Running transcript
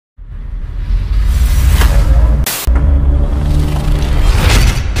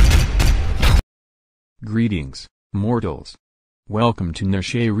Greetings, mortals. Welcome to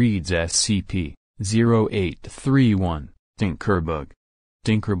Neshae Reads SCP-0831, Tinkerbug.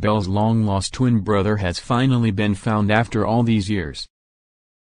 Tinkerbell's long-lost twin brother has finally been found after all these years.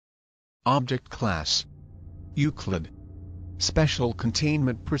 Object Class: Euclid. Special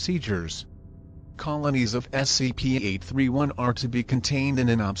Containment Procedures: colonies of SCP-0831 are to be contained in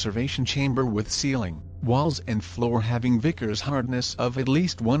an observation chamber with ceiling, walls and floor having Vickers hardness of at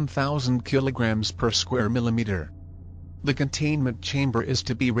least 1,000 kg per square millimeter. The containment chamber is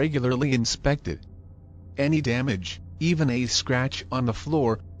to be regularly inspected. Any damage, even a scratch on the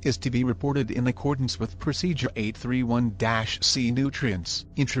floor, is to be reported in accordance with Procedure 831-C. Nutrients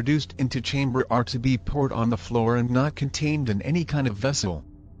introduced into chamber are to be poured on the floor and not contained in any kind of vessel.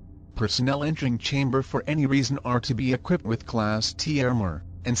 Personnel entering chamber for any reason are to be equipped with Class T armor,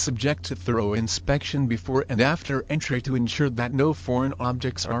 and subject to thorough inspection before and after entry to ensure that no foreign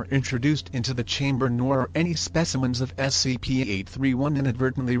objects are introduced into the chamber nor are any specimens of SCP-831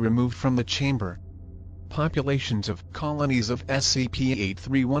 inadvertently removed from the chamber. Populations of colonies of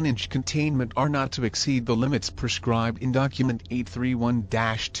SCP-831 in containment are not to exceed the limits prescribed in Document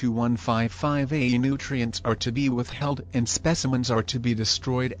 831-2155-A. Nutrients are to be withheld and specimens are to be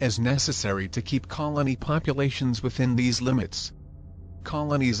destroyed as necessary to keep colony populations within these limits.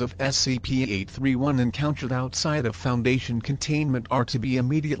 Colonies of SCP-831 encountered outside of Foundation containment are to be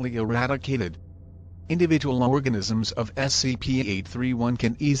immediately eradicated. Individual organisms of SCP-831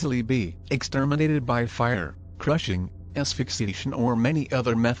 can easily be exterminated by fire, crushing, asphyxiation or many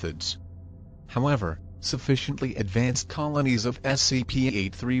other methods. However, sufficiently advanced colonies of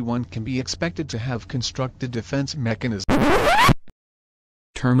SCP-831 can be expected to have constructed defense mechanisms.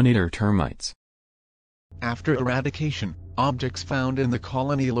 Terminator termites. After eradication, objects found in the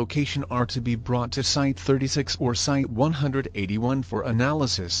colony location are to be brought to Site 36 or Site 181 for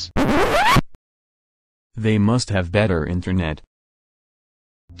analysis. They must have better internet.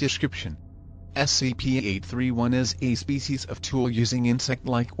 Description: SCP-831 is a species of tool-using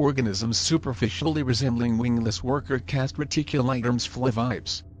insect-like organisms superficially resembling wingless worker caste reticuliforms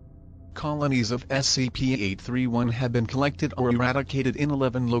flavipes. Colonies of SCP-831 have been collected or eradicated in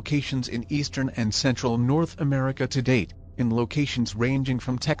 11 locations in eastern and central North America to date, in locations ranging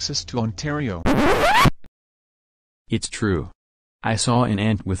from Texas to Ontario. It's true. I saw an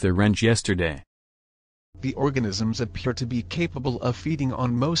ant with a wrench yesterday. The organisms appear to be capable of feeding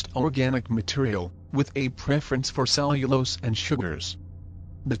on most organic material, with a preference for cellulose and sugars.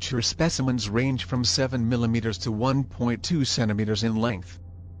 Mature specimens range from 7 mm to 1.2 cm in length.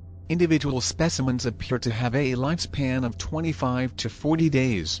 Individual specimens appear to have a lifespan of 25 to 40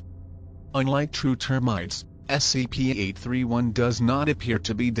 days. Unlike true termites, SCP-831 does not appear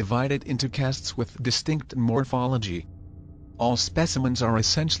to be divided into castes with distinct morphology. All specimens are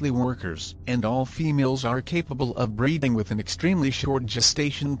essentially workers, and all females are capable of breeding with an extremely short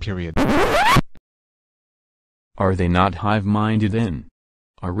gestation period. Are they not hive-minded then?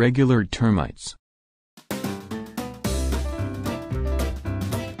 Are regular termites?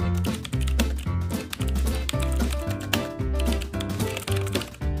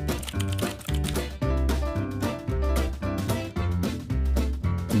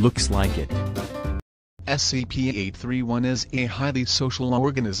 Looks like it. SCP-831 is a highly social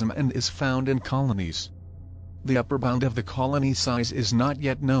organism and is found in colonies. The upper bound of the colony size is not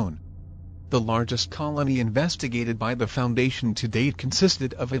yet known. The largest colony investigated by the Foundation to date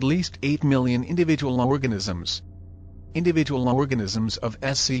consisted of at least 8 million individual organisms. Individual organisms of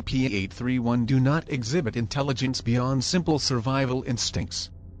SCP-831 do not exhibit intelligence beyond simple survival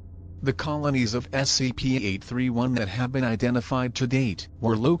instincts. The colonies of SCP-831 that have been identified to date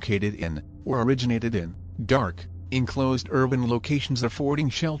were located in, or originated in, dark, enclosed urban locations affording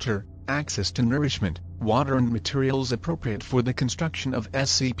shelter, access to nourishment, water and materials appropriate for the construction of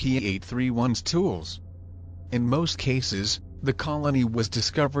SCP-831's tools. In most cases, the colony was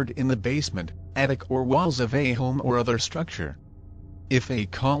discovered in the basement, attic or walls of a home or other structure. If a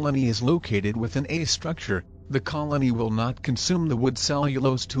colony is located within a structure, the colony will not consume the wood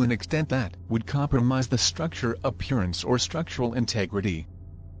cellulose to an extent that would compromise the structure appearance or structural integrity.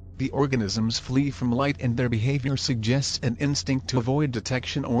 The organisms flee from light and their behavior suggests an instinct to avoid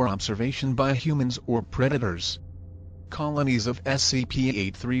detection or observation by humans or predators. Colonies of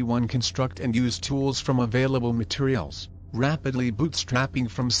SCP-831 construct and use tools from available materials, rapidly bootstrapping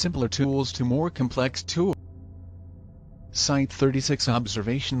from simpler tools to more complex tools. Site 36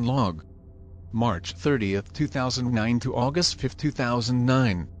 Observation Log: March 30, 2009 to August 5,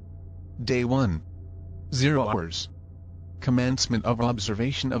 2009. Day 1. 0 hours. Commencement of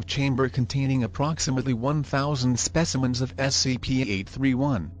observation of chamber containing approximately 1,000 specimens of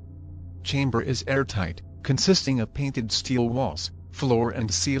SCP-831. Chamber is airtight, consisting of painted steel walls, floor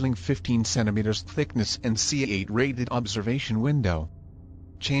and ceiling 15 cm thickness and C8 rated observation window.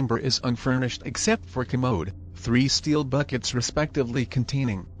 Chamber is unfurnished except for commode, 3 steel buckets respectively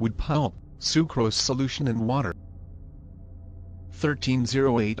containing wood pulp, sucrose solution and water.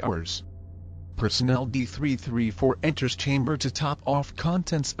 1308 hours. Personnel D334 enters chamber to top off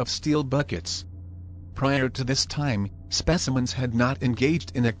contents of steel buckets. Prior to this time, specimens had not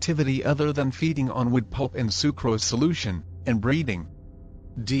engaged in activity other than feeding on wood pulp and sucrose solution, and breeding.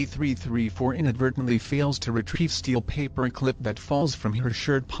 D334 inadvertently fails to retrieve steel paper clip that falls from her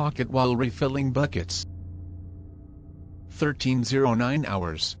shirt pocket while refilling buckets. 1309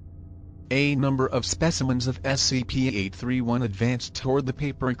 hours. A number of specimens of SCP-0831 advance toward the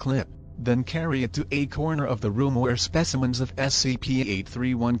paper clip, then carry it to a corner of the room where specimens of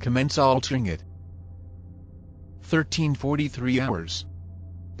SCP-0831 commence altering it. 1343 hours.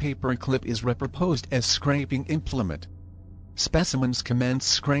 Paperclip is reproposed as scraping implement. Specimens commence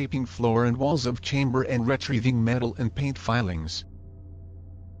scraping floor and walls of chamber and retrieving metal and paint filings.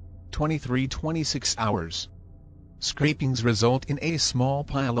 23-26 hours. Scrapings result in a small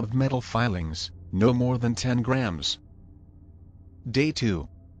pile of metal filings, no more than 10 grams. Day 2.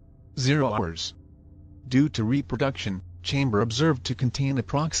 0 hours. Due to reproduction, chamber observed to contain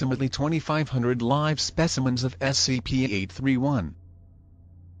approximately 2,500 live specimens of SCP-0831.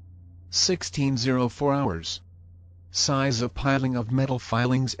 1604 hours. Size of piling of metal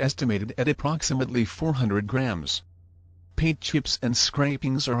filings estimated at approximately 400 grams. Paint chips and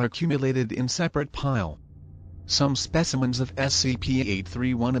scrapings are accumulated in separate pile. Some specimens of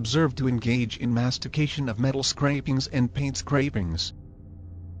SCP-0831 observed to engage in mastication of metal scrapings and paint scrapings.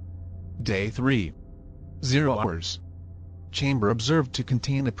 Day 3. 0 hours. Chamber observed to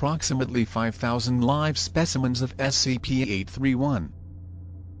contain approximately 5,000 live specimens of SCP-0831.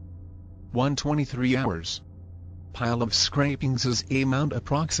 123 hours. Pile of scrapings is a mound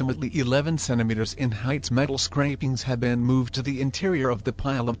approximately 11 cm in height. Metal scrapings have been moved to the interior of the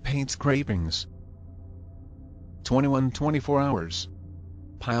pile of paint scrapings. 21-24 hours.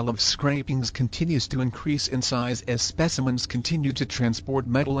 Pile of scrapings continues to increase in size as specimens continue to transport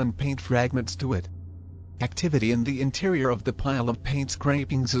metal and paint fragments to it. Activity in the interior of the pile of paint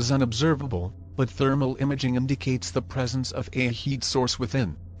scrapings is unobservable, but thermal imaging indicates the presence of a heat source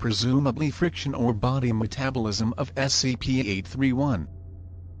within, presumably friction or body metabolism of SCP-0831.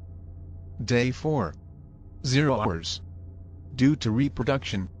 Day 4. 0 hours. Due to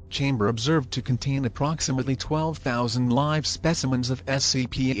reproduction, chamber observed to contain approximately 12,000 live specimens of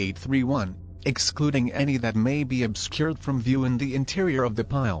SCP-0831, excluding any that may be obscured from view in the interior of the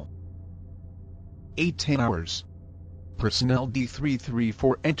pile. 18 hours. Personnel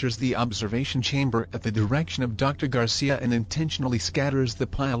D334 enters the observation chamber at the direction of Dr. Garcia and intentionally scatters the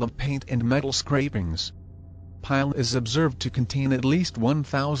pile of paint and metal scrapings. Pile is observed to contain at least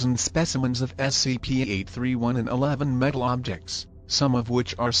 1,000 specimens of SCP-0831 and 11 metal objects, some of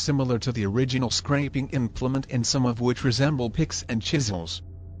which are similar to the original scraping implement and some of which resemble picks and chisels.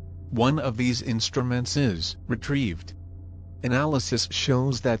 One of these instruments is retrieved. Analysis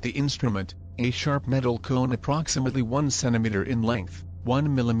shows that the instrument, a sharp metal cone approximately 1 cm in length, 1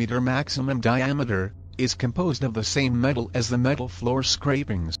 mm maximum diameter, is composed of the same metal as the metal floor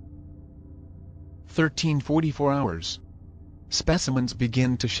scrapings. 1344 hours. Specimens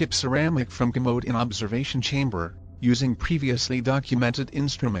begin to ship ceramic from commode in observation chamber, using previously documented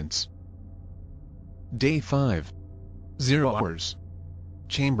instruments. Day 5. 0 hours.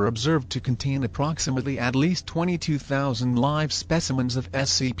 Chamber observed to contain approximately at least 22,000 live specimens of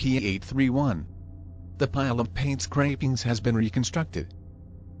SCP-0831. The pile of paint scrapings has been reconstructed.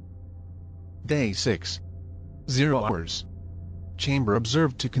 Day 6. 0 hours. Chamber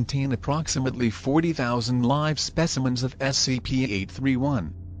observed to contain approximately 40,000 live specimens of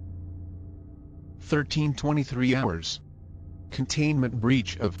SCP-0831. 1323 hours. Containment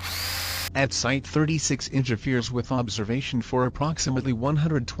breach of at Site 36 interferes with observation for approximately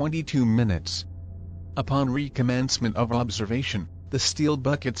 122 minutes. Upon recommencement of observation, the steel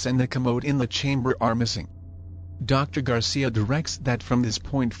buckets and the commode in the chamber are missing. Dr. Garcia directs that from this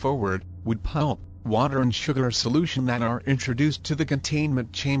point forward, wood pulp, water and sugar solution that are introduced to the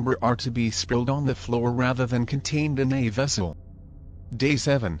containment chamber are to be spilled on the floor rather than contained in a vessel. Day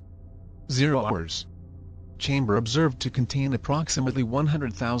 7. 0 hours. Chamber observed to contain approximately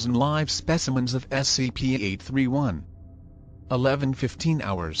 100,000 live specimens of SCP-0831. 11:15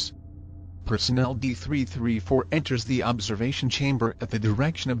 hours. Personnel D334 enters the observation chamber at the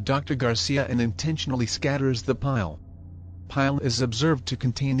direction of Dr. Garcia and intentionally scatters the pile. Pile is observed to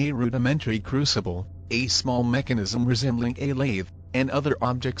contain a rudimentary crucible, a small mechanism resembling a lathe, and other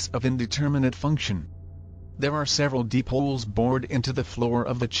objects of indeterminate function. There are several deep holes bored into the floor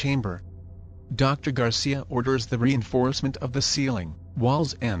of the chamber. Dr. Garcia orders the reinforcement of the ceiling,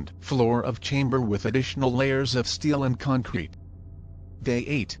 walls and floor of chamber with additional layers of steel and concrete. Day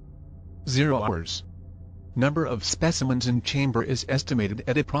 8. 0 hours. Number of specimens in chamber is estimated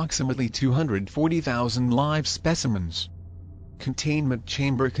at approximately 240,000 live specimens. Containment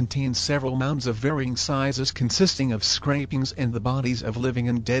chamber contains several mounds of varying sizes consisting of scrapings and the bodies of living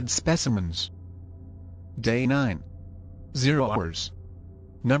and dead specimens. Day 9. 0 hours.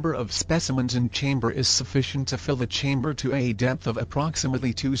 Number of specimens in chamber is sufficient to fill the chamber to a depth of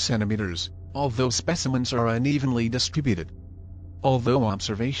approximately 2 centimeters, although specimens are unevenly distributed. Although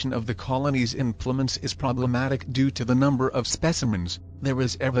observation of the colony's implements is problematic due to the number of specimens, there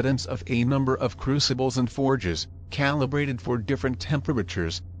is evidence of a number of crucibles and forges, calibrated for different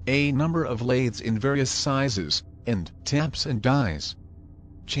temperatures, a number of lathes in various sizes, and taps and dies.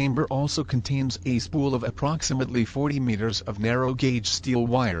 Chamber also contains a spool of approximately 40 meters of narrow-gauge steel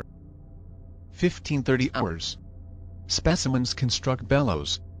wire. 15:30 hours. Specimens construct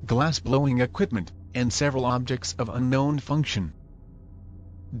bellows, glass-blowing equipment, and several objects of unknown function.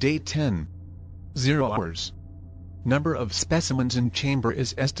 Day 10. 0 hours. Number of specimens in chamber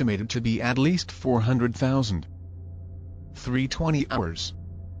is estimated to be at least 400,000. 3:20 hours.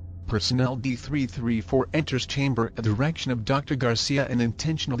 Personnel D334 enters chamber at the direction of Dr. Garcia and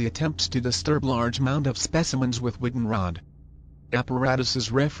intentionally attempts to disturb large mound of specimens with wooden rod.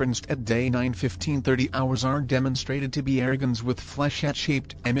 Apparatuses referenced at day 9 15:30 hours are demonstrated to be airguns with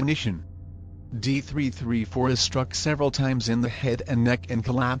flechette-shaped ammunition. D334 is struck several times in the head and neck and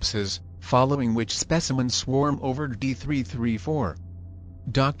collapses, following which specimens swarm over D334.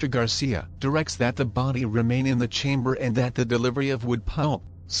 Dr. Garcia directs that the body remain in the chamber and that the delivery of wood pulp,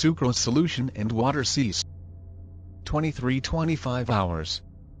 sucrose solution and water cease. 23:25 hours.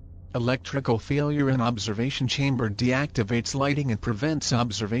 Electrical failure in observation chamber deactivates lighting and prevents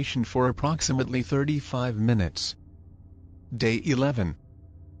observation for approximately 35 minutes. Day 11.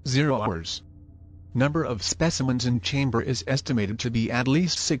 0 hours. Number of specimens in chamber is estimated to be at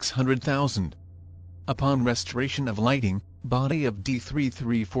least 600,000. Upon restoration of lighting, body of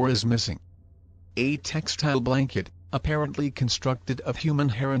D334 is missing. A textile blanket, apparently constructed of human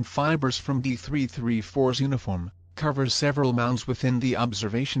hair and fibers from D334's uniform, covers several mounds within the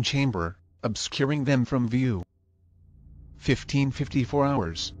observation chamber, obscuring them from view. 15:54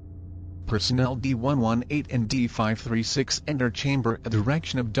 hours. Personnel D118 and D536 enter chamber at the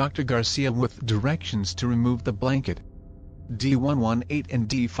direction of Dr. Garcia with directions to remove the blanket. D118 and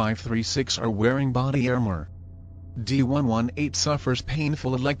D536 are wearing body armor. D118 suffers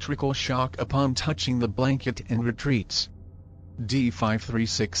painful electrical shock upon touching the blanket and retreats.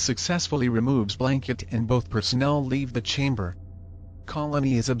 D536 successfully removes blanket and both personnel leave the chamber.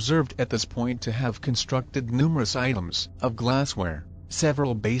 Colony is observed at this point to have constructed numerous items of glassware,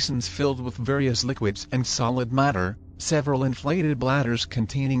 several basins filled with various liquids and solid matter, several inflated bladders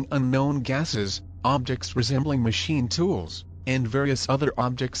containing unknown gases, objects resembling machine tools, and various other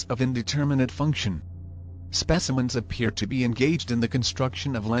objects of indeterminate function. Specimens appear to be engaged in the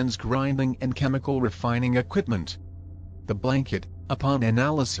construction of lens grinding and chemical refining equipment. The blanket, upon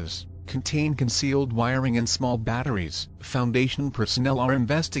analysis, contained concealed wiring and small batteries. Foundation personnel are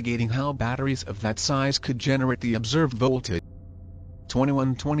investigating how batteries of that size could generate the observed voltage.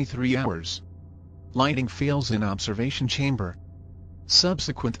 21:23 hours. Lighting fails in observation chamber.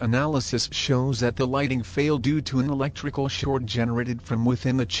 Subsequent analysis shows that the lighting failed due to an electrical short generated from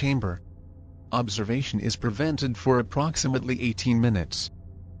within the chamber. Observation is prevented for approximately 18 minutes.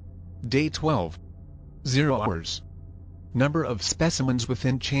 Day 12. 0 hours. Number of specimens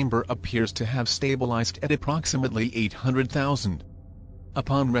within chamber appears to have stabilized at approximately 800,000.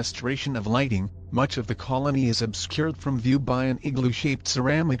 Upon restoration of lighting, much of the colony is obscured from view by an igloo-shaped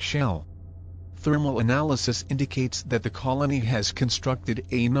ceramic shell. Thermal analysis indicates that the colony has constructed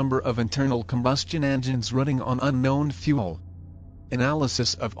a number of internal combustion engines running on unknown fuel.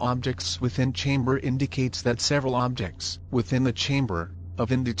 Analysis of objects within chamber indicates that several objects within the chamber,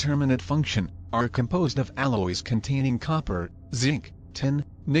 of indeterminate function, are composed of alloys containing copper, zinc, tin,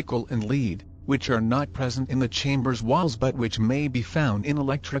 nickel and lead, which are not present in the chamber's walls but which may be found in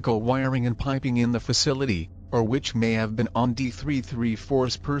electrical wiring and piping in the facility, or which may have been on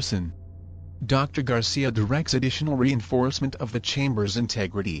D334's person. Dr. Garcia directs additional reinforcement of the chamber's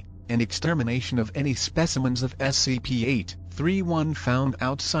integrity, and extermination of any specimens of SCP-0831 found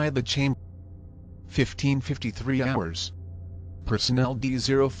outside the chamber. 15:53 hours. Personnel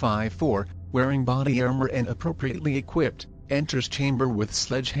D054, wearing body armor and appropriately equipped, enters chamber with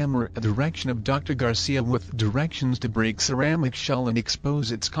sledgehammer at direction of Dr. Garcia with directions to break ceramic shell and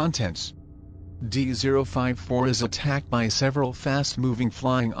expose its contents. D-054 is attacked by several fast-moving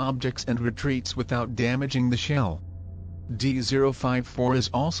flying objects and retreats without damaging the shell. D-054 is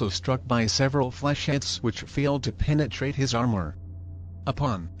also struck by several flechettes which fail to penetrate his armor.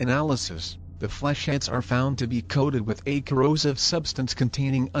 Upon analysis, the flechettes are found to be coated with a corrosive substance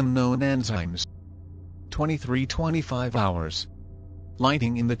containing unknown enzymes. 23:25 hours.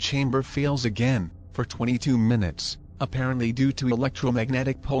 Lighting in the chamber fails again, for 22 minutes, apparently due to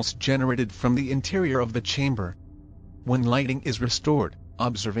electromagnetic pulse generated from the interior of the chamber. When lighting is restored,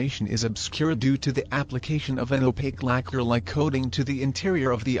 observation is obscured due to the application of an opaque lacquer-like coating to the interior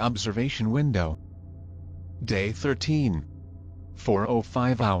of the observation window. Day 13.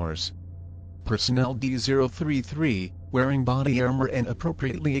 4:05 hours. Personnel D-033, wearing body armor and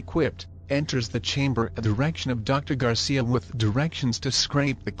appropriately equipped, enters the chamber at the direction of Dr. Garcia with directions to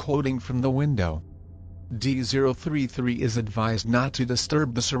scrape the coating from the window. D-033 is advised not to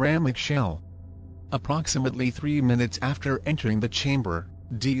disturb the ceramic shell. Approximately 3 minutes after entering the chamber,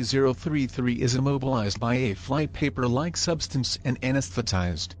 D-033 is immobilized by a flypaper-like substance and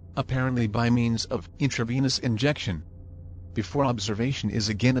anesthetized, apparently by means of intravenous injection. Before observation is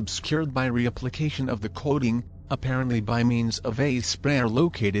again obscured by reapplication of the coating, apparently by means of a sprayer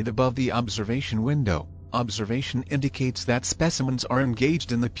located above the observation window. Observation indicates that specimens are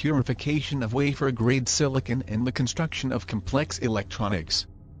engaged in the purification of wafer-grade silicon and the construction of complex electronics.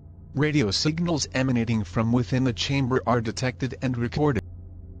 Radio signals emanating from within the chamber are detected and recorded.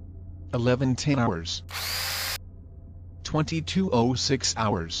 11:10 hours. 22:06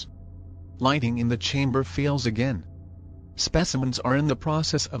 hours. Lighting in the chamber fails again. Specimens are in the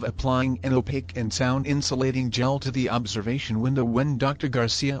process of applying an opaque and sound-insulating gel to the observation window when Dr.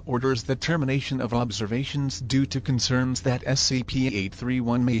 Garcia orders the termination of observations due to concerns that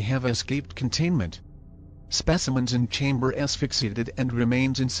SCP-0831 may have escaped containment. Specimens in chamber asphyxiated and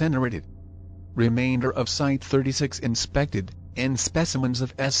remains incinerated. Remainder of Site-36 inspected, and specimens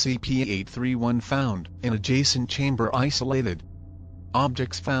of SCP-0831 found in adjacent chamber isolated.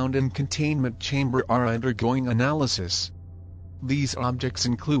 Objects found in containment chamber are undergoing analysis. These objects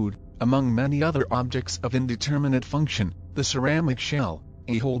include, among many other objects of indeterminate function, the ceramic shell,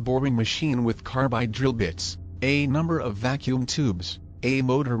 a hole boring machine with carbide drill bits, a number of vacuum tubes, a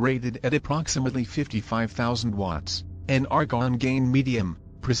motor rated at approximately 55,000 watts, an argon gain medium,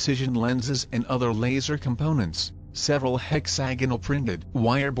 precision lenses and other laser components, several hexagonal printed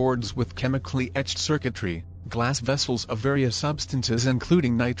wire boards with chemically etched circuitry, glass vessels of various substances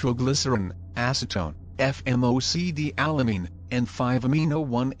including nitroglycerin, acetone, FMOCD-alanine, and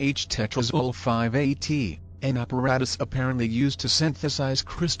 5-amino-1-H-tetrazole 5-AT, an apparatus apparently used to synthesize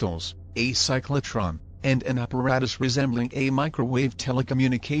crystals, a cyclotron, and an apparatus resembling a microwave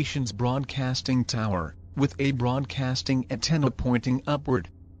telecommunications broadcasting tower, with a broadcasting antenna pointing upward.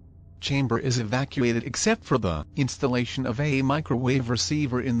 Chamber is evacuated except for the installation of a microwave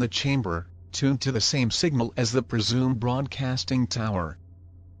receiver in the chamber, tuned to the same signal as the presumed broadcasting tower.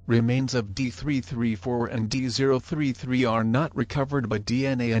 Remains of D-334 and D-033 are not recovered, but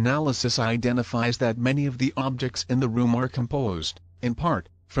DNA analysis identifies that many of the objects in the room are composed, in part,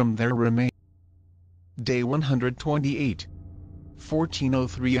 from their remains. Day 128.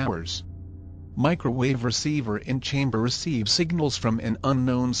 14:03 hours. Microwave receiver in chamber receives signals from an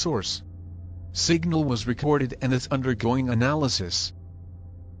unknown source. Signal was recorded and is undergoing analysis.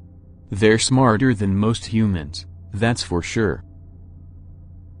 They're smarter than most humans, that's for sure.